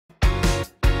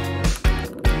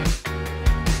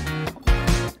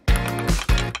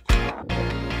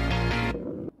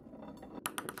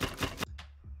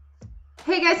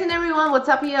Hey guys and everyone, what's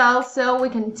up y'all? So we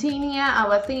continue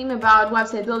our theme about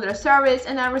website builder service,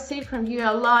 and I received from you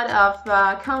a lot of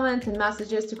comments and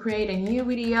messages to create a new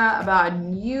video about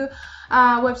new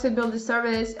website builder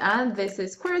service, and this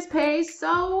is Squarespace.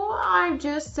 So I'm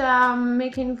just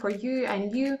making for you a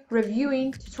new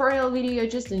reviewing tutorial video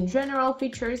just in general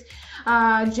features,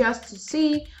 just to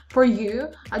see for you,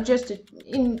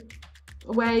 in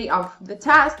way of the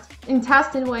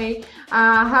testing way,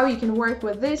 how you can work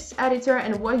with this editor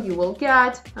and what you will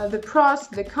get, the pros,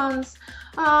 the cons.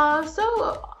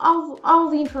 So all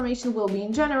the information will be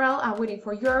in general. I'm waiting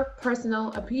for your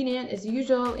personal opinion as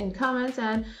usual in comments,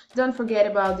 and don't forget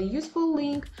about the useful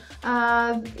link.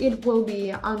 It will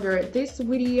be under this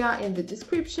video in the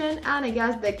description, and I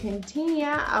guess they continue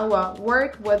our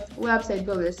work with website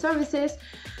builder services,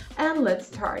 and let's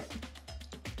start.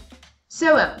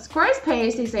 So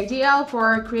Squarespace is ideal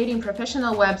for creating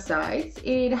professional websites.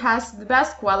 It has the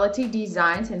best quality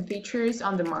designs and features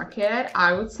on the market,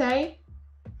 I would say.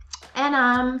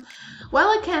 And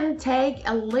while it can take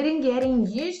a little getting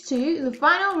used to, the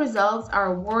final results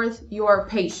are worth your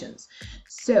patience.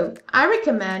 So I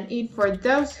recommend it for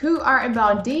those who are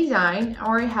about design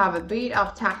or have a bit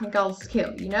of technical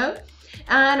skill,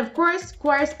 And of course,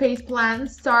 Squarespace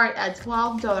plans start at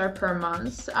 $12 per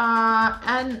month,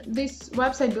 and this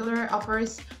website builder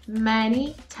offers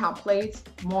many templates,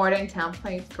 modern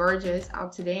templates, gorgeous,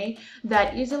 up to date,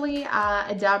 that easily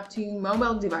adapt to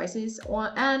mobile devices,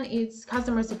 and its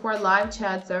customer support live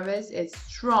chat service is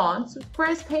strong. So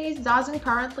Squarespace doesn't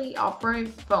currently offer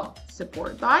phone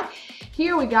support, but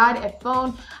here we got a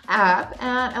phone app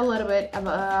and a little bit of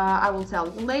I will tell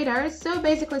you later. So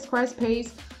basically,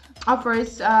 Squarespace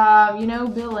offers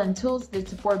built-in tools that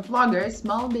support bloggers,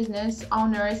 small business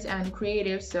owners, and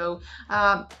creatives, so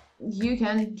you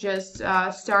can just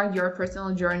start your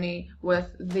personal journey with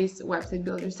this website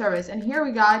builder service. And here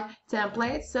we got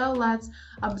templates, so let's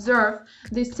observe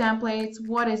these templates.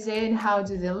 What is it? How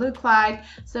do they look like?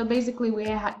 So basically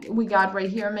we got right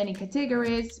here many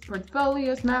categories: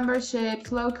 portfolios,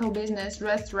 memberships, local business,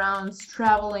 restaurants,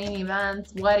 traveling,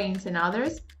 events, weddings, and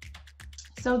others.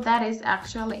 So that is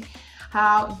actually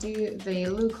how do they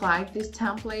look like, these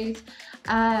templates.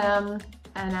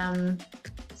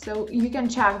 So you can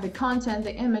check the content,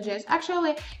 the images.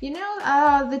 Actually,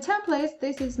 the templates,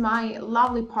 this is my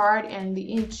lovely part in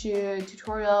each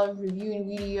tutorial reviewing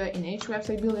video in each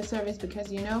website builder service, because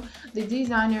the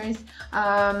designers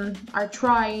are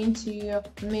trying to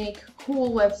make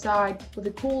cool website with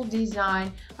a cool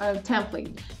design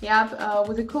template,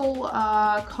 with a cool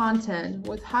content,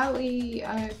 with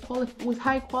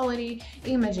high quality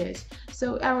images.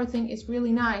 So everything is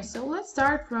really nice. So let's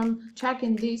start from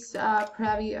checking this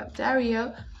preview of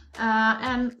Dario.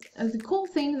 And the cool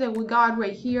thing that we got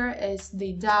right here is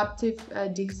the adaptive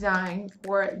design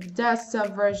for the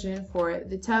desktop version, for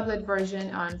the tablet version,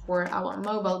 and for our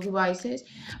mobile devices.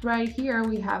 Right here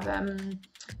we have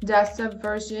desktop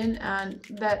version, and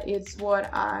that is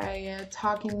what I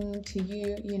talking to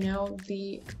you.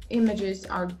 The images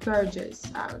are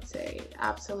gorgeous, I would say.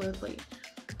 Absolutely,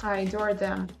 I adore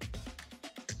them.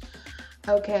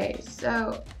 Okay,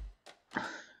 so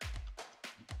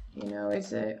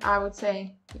I would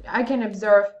say I can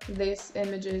observe these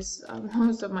images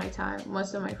most of my time,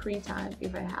 most of my free time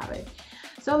if I have it.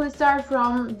 So let's start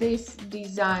from this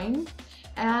design,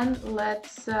 and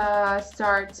let's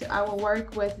start our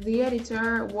work with the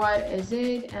editor. What is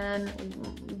it, and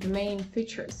the main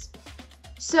features.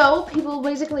 So people,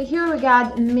 basically here we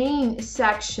got main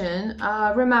section.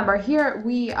 Remember, here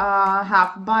we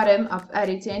have bottom of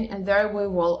editing, and there we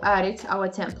will edit our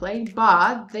template,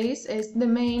 but this is the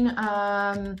main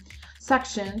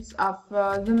sections of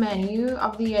the menu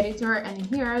of the editor. And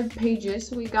here pages,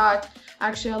 we got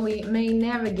actually main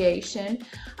navigation.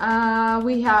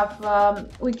 We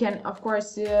can of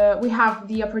course we have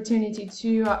the opportunity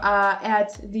to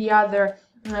add the other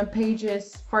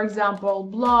pages, for example,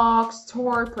 blog,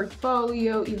 store,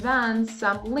 portfolio, events,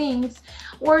 some links,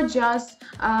 or just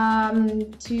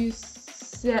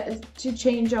to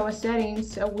change our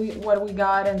settings. So what we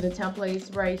got in the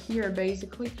templates right here,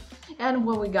 basically. And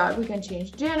what we got, we can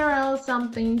change general,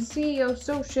 something, SEO,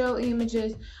 social,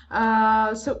 images,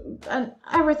 and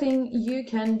everything. You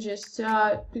can just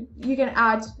you can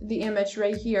add the image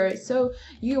right here, so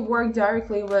you work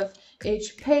directly with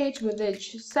each page, with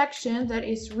each section. That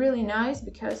is really nice,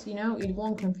 because it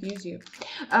won't confuse you.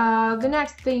 The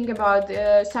next thing about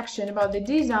the section about the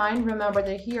design, remember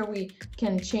that here we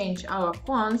can change our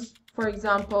fonts, for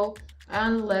example,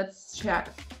 and let's check.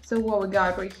 So what we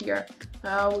got right here,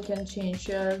 we can change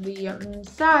the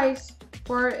size,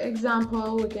 For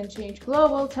example, we can change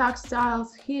global text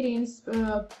styles, headings,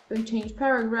 change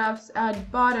paragraphs,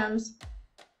 add bottoms.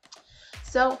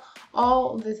 So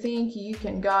all the things you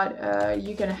can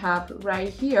have right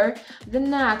here. The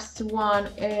next one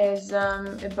is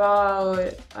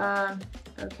about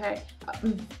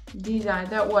design.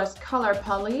 That was color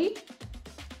palette.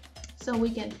 So we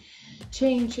can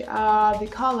change the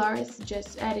colors,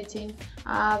 just editing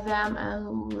them,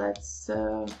 and let's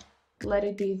let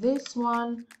it be this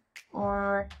one,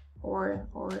 or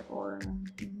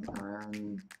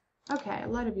okay,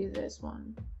 let it be this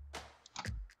one.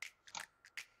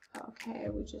 Okay,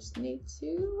 we just need to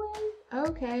wait.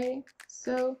 Okay,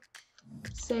 so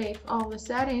save all the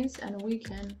settings, and we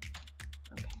can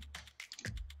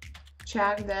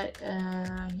check that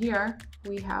here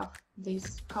we have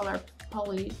this color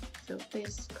palette. So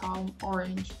this calm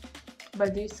orange,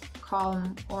 but this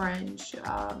calm orange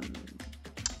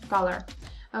color.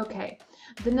 Okay,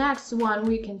 the next one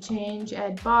we can change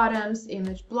at bottoms,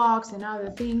 image blocks, and other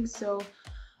things. So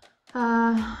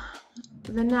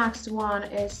the next one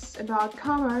is about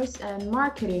commerce and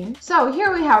marketing. So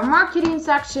here we have marketing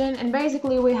section, and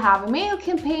basically we have email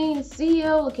campaign,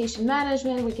 SEO, location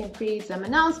management. We can create some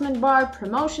announcement bar,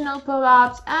 promotional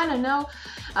pop-ups, and I know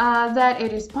that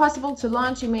it is possible to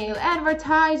launch email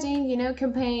advertising,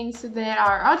 campaigns that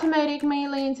are automatic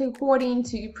mailings according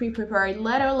to pre-prepared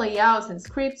letter layouts and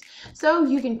scripts. So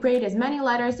you can create as many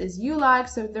letters as you like.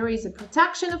 So there is a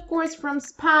protection, of course, from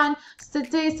spam,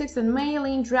 statistics, and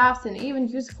mailing drafts, and even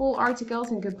useful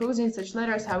articles in composing such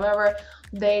letters. However,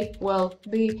 they will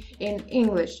be in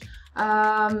English.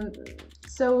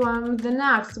 The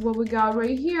next, what we got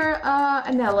right here,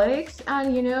 analytics,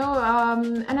 and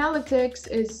analytics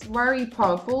is very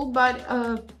powerful, but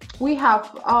we have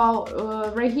all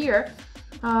right here.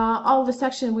 All the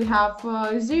section we have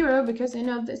 0, because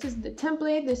this is the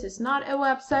template, this is not a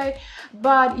website,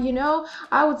 but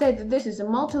I would say that this is a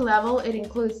multi-level. It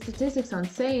includes statistics on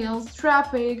sales,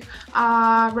 traffic.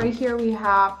 Right here we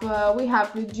have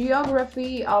the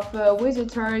geography of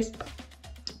visitors,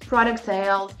 product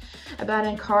sales,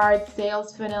 abandoned carts,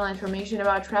 sales funnel, information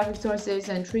about traffic sources,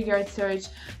 and triggered search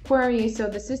queries. So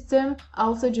the system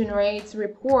also generates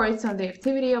reports on the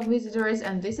activity of visitors,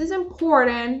 and this is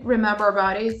important, remember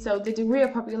about it. So the degree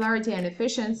of popularity and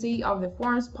efficiency of the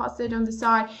forms posted on the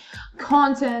site,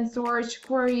 content, search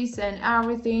queries, and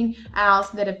everything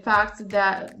else that affects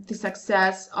the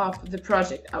success of the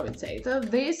project, I would say. So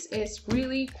this is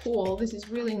really cool, this is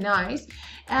really nice.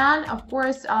 And of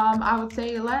course, I would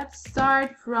say let's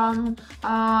start from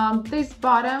this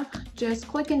bottom. Just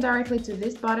clicking directly to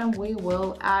this bottom, we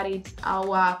will edit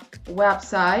our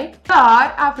website.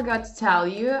 But I forgot to tell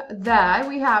you that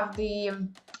we have the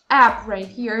app right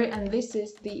here, and this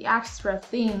is the extra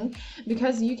thing,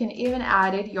 because you can even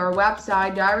edit your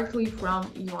website directly from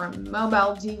your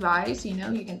mobile device. You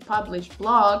can publish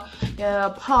blog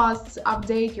posts,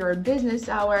 update your business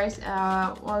hours,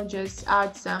 or just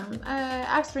add some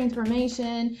extra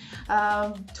information,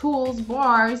 tools,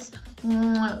 bars,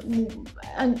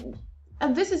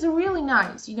 and this is really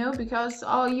nice, because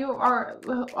you are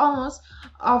almost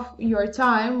of your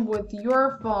time with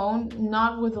your phone,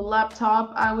 not with a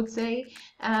laptop, I would say.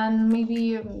 And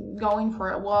maybe going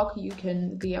for a walk, you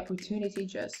can the opportunity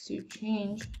just to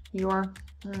change your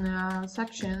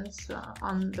sections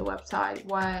on the website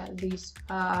via this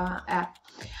app.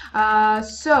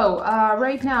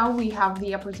 Right now we have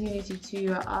the opportunity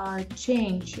to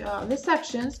change the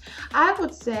sections. I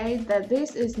would say that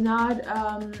this is not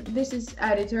this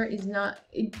editor is not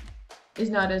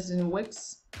as in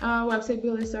Wix website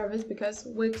builder service, because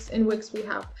in Wix we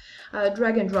have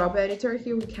drag and drop editor.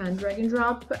 Here we can drag and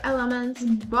drop elements,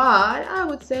 but I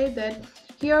would say that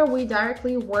here we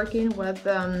directly working with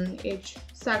each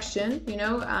section,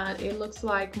 it looks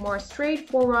like more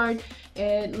straightforward.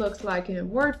 It looks like in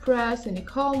WordPress in a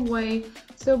calm way.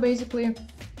 So basically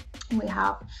we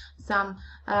have some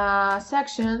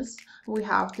sections. We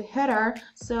have the header,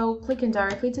 so clicking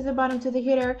directly to the bottom to the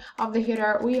header. Of the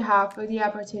header, we have the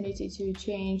opportunity to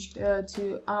change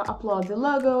to upload the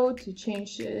logo, to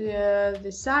change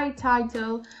the site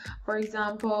title. For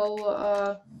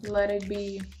example, let it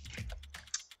be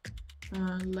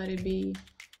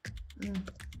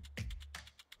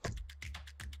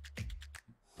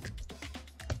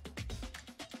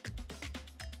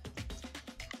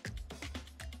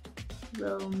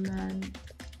romantic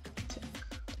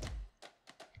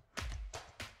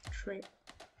trip,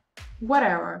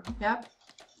 whatever. Yep,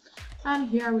 and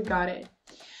here we got it.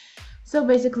 So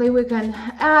basically we can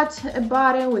add a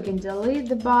button, we can delete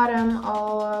the bottom,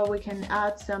 or we can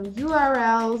add some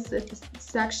URLs at the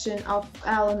section of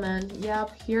element.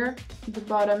 Yep, here the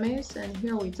bottom is, and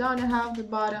here we don't have the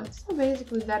bottom. So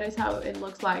basically that is how it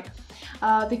looks like.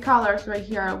 The colors right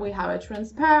here, we have a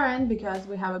transparent because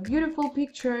we have a beautiful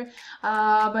picture.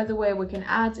 By the way, we can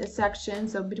add a section,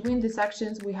 so between the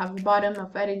sections we have the bottom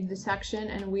of editing the section,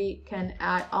 and we can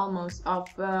add almost of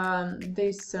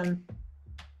this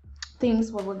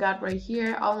things what we got right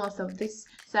here, almost of this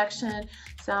section.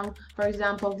 Some, for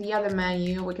example, the other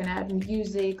menu, we can add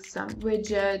music, some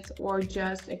widgets, or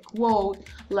just a quote,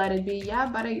 let it be. Yeah,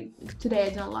 but today I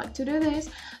don't like to do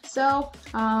this. So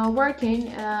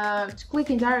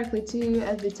clicking directly to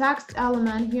the text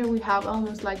element, here we have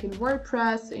almost like in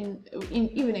WordPress,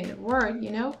 even in Word, you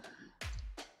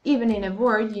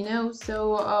know,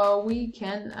 so we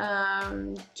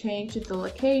can change the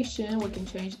location, we can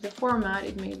change the format.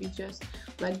 It may be just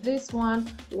like this one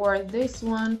or this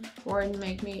one, or we can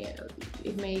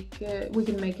make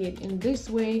it in this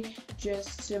way,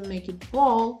 just to make it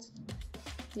bold.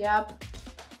 Yep.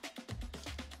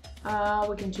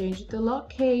 We can change the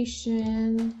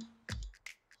location.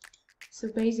 So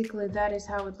basically that is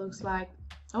how it looks like,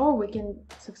 or we can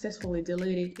successfully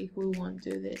delete it if we want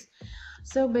to do this.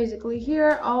 So basically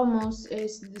here almost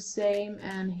is the same,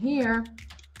 and here,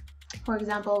 for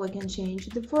example, we can change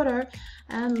the footer,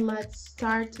 and let's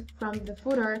start from the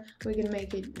footer. We can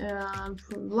make it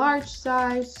large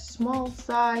size, small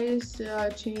size,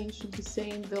 change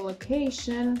the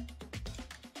location.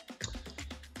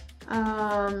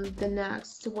 The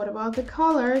next, what about the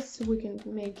colors? We can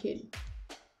make it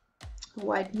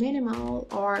white minimal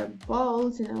or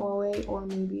bold in a way, or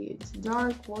maybe it's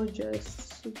dark, or just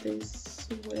this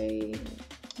way,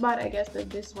 but I guess that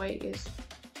this way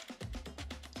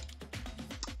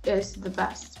is the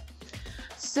best.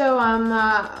 So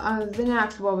the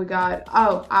next, what we got,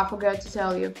 oh, I forgot to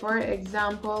tell you, for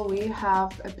example, we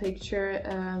have a picture,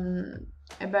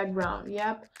 a background.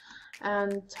 Yep.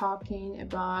 And talking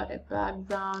about a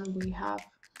background, we have,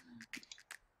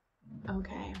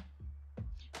 okay,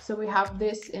 so we have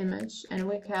this image, and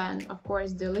we can of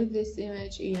course delete this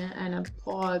image and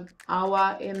upload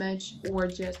our image, or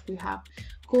just we have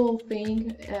cool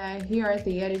thing here at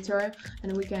the editor,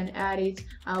 and we can edit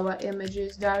our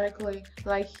images directly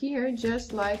like here,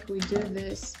 just like we do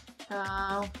this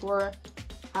for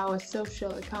our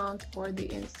social account for the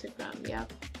Instagram.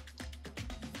 Yep.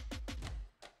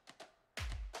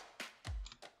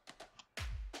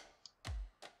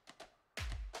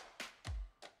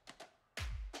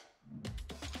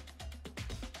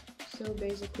 So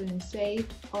basically, and save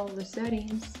all the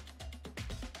settings.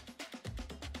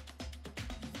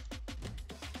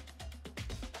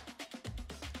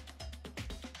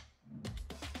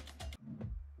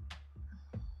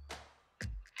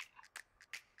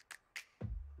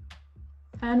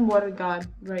 And what we got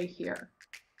right here.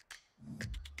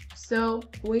 So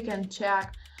we can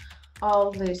check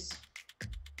all this,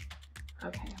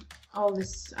 okay, all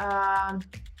this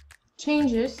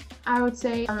changes. I would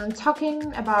say,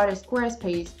 talking about a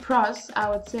Squarespace pros,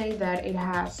 I would say that it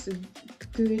has a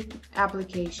good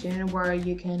application where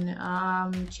you can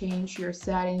change your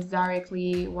settings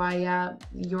directly via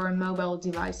your mobile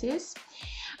devices.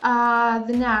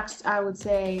 The next, I would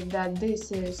say that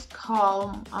this is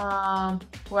Calm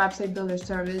website builder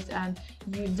service, and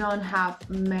you don't have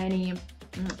many,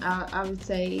 I would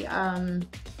say,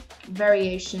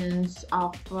 variations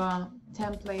of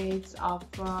templates, of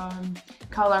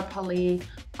color palette,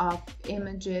 of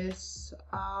images,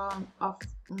 of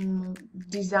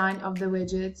design of the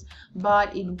widgets,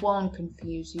 but it won't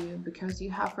confuse you because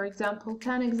you have, for example,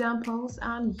 10 examples,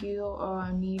 and you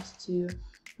need to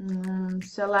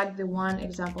select the one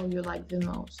example you like the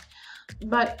most.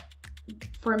 But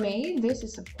for me, this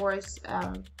is of course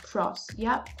pros.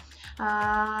 Yep.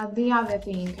 The other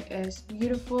thing is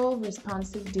beautiful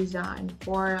responsive design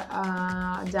for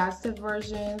desktop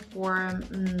version,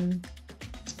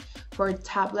 for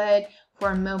tablet,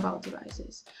 for mobile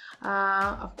devices.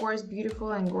 Of course,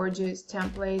 beautiful and gorgeous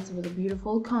templates with a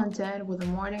beautiful content, with a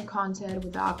modern content,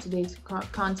 with up-to-date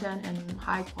content, and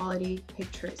high quality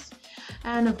pictures.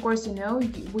 And of course, you know,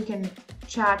 we can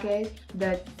check it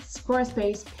that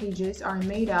Squarespace pages are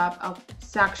made up of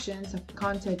sections of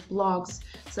content blocks.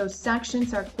 So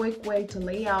sections are a quick way to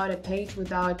lay out a page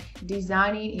without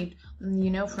designing it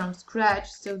from scratch.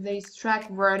 So they stack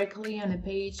vertically on a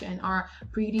page and are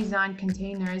pre-designed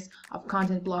containers of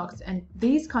content blocks. And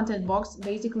these content blocks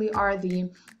basically are the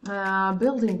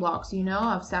building blocks,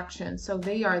 of sections. So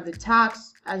they are the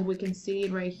tags, as we can see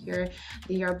it right here.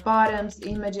 They are bottoms,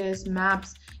 images,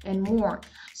 maps, and more.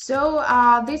 So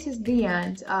this is the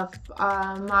end of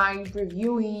my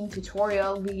reviewing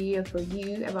tutorial video for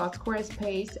you about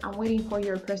Squarespace. I'm waiting for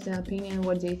your personal opinion,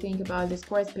 what they think about the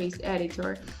Squarespace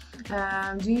editor.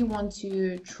 Do you want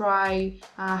to try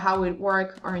how it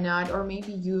works or not? Or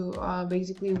maybe you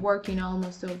basically working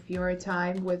almost of your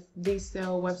time with this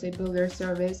website builder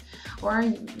service, or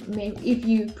maybe if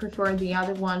you prefer the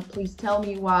other one, please tell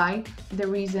me why, the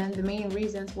main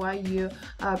reasons why you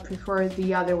prefer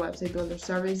the other website builder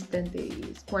service than the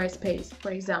Squarespace,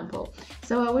 for example.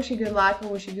 So I wish you good luck, I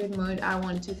wish you good mood. I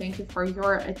want to thank you for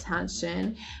your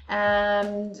attention,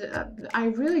 and I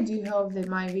really do hope that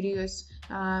my videos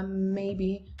may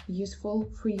be useful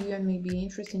for you and may be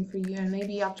interesting for you, and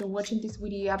maybe after watching this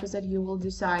video episode you will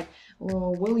decide,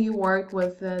 will you work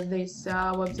with this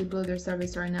website builder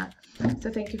service or not. So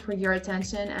thank you for your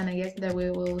attention, and I guess that we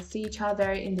will see each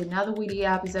other in another video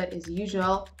episode as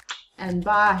usual, and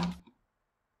bye.